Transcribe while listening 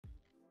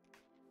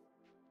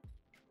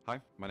Hi,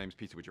 my name is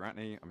Peter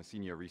Wijeratney. I'm a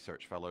Senior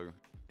Research Fellow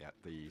at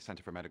the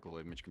Centre for Medical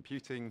Image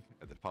Computing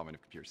at the Department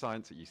of Computer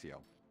Science at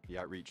UCL. The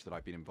outreach that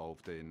I've been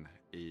involved in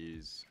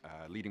is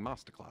leading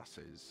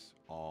masterclasses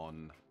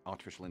on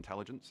artificial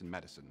intelligence in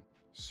medicine.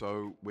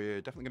 So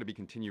we're definitely going to be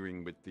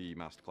continuing with the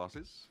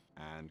masterclasses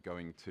and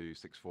going to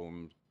sixth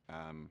form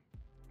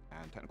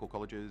and technical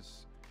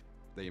colleges.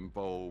 They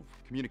involve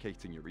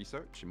communicating your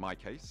research. In my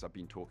case, I've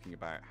been talking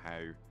about how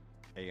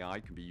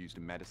AI can be used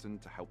in medicine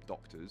to help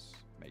doctors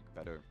make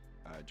better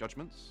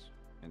judgments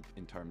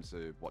in terms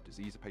of what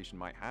disease a patient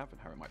might have and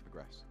how it might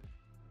progress.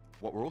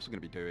 What we're also going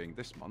to be doing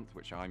this month,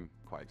 which I'm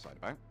quite excited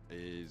about,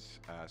 is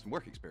some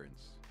work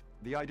experience.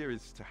 The idea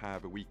is to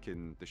have a week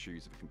in the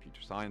shoes of a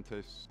computer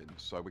scientist, and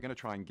so we're going to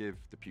try and give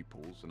the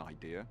pupils an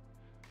idea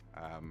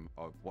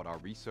of what our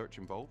research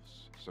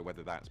involves. So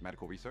whether that's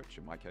medical research,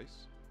 in my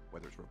case,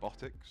 whether it's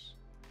robotics,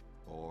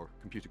 or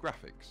computer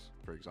graphics,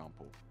 for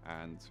example.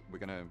 And we're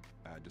going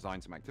to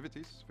design some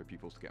activities for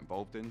pupils to get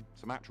involved in,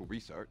 some actual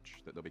research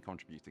that they'll be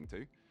contributing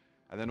to,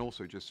 and then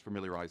also just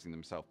familiarizing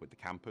themselves with the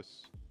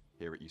campus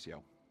here at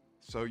UCL.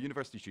 So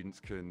university students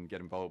can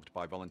get involved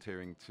by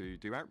volunteering to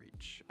do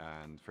outreach.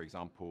 And for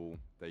example,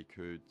 they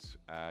could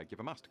give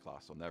a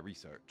masterclass on their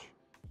research.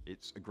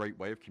 It's a great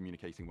way of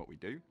communicating what we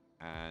do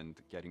and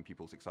getting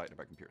pupils excited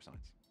about computer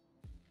science.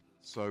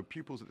 So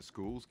pupils at the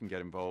schools can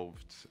get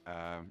involved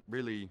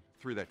really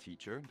through their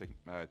teacher.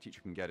 The teacher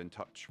can get in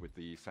touch with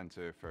the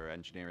Centre for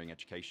Engineering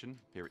Education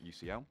here at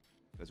UCL.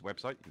 There's a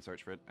website, you can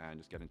search for it and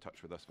just get in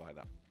touch with us via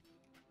that.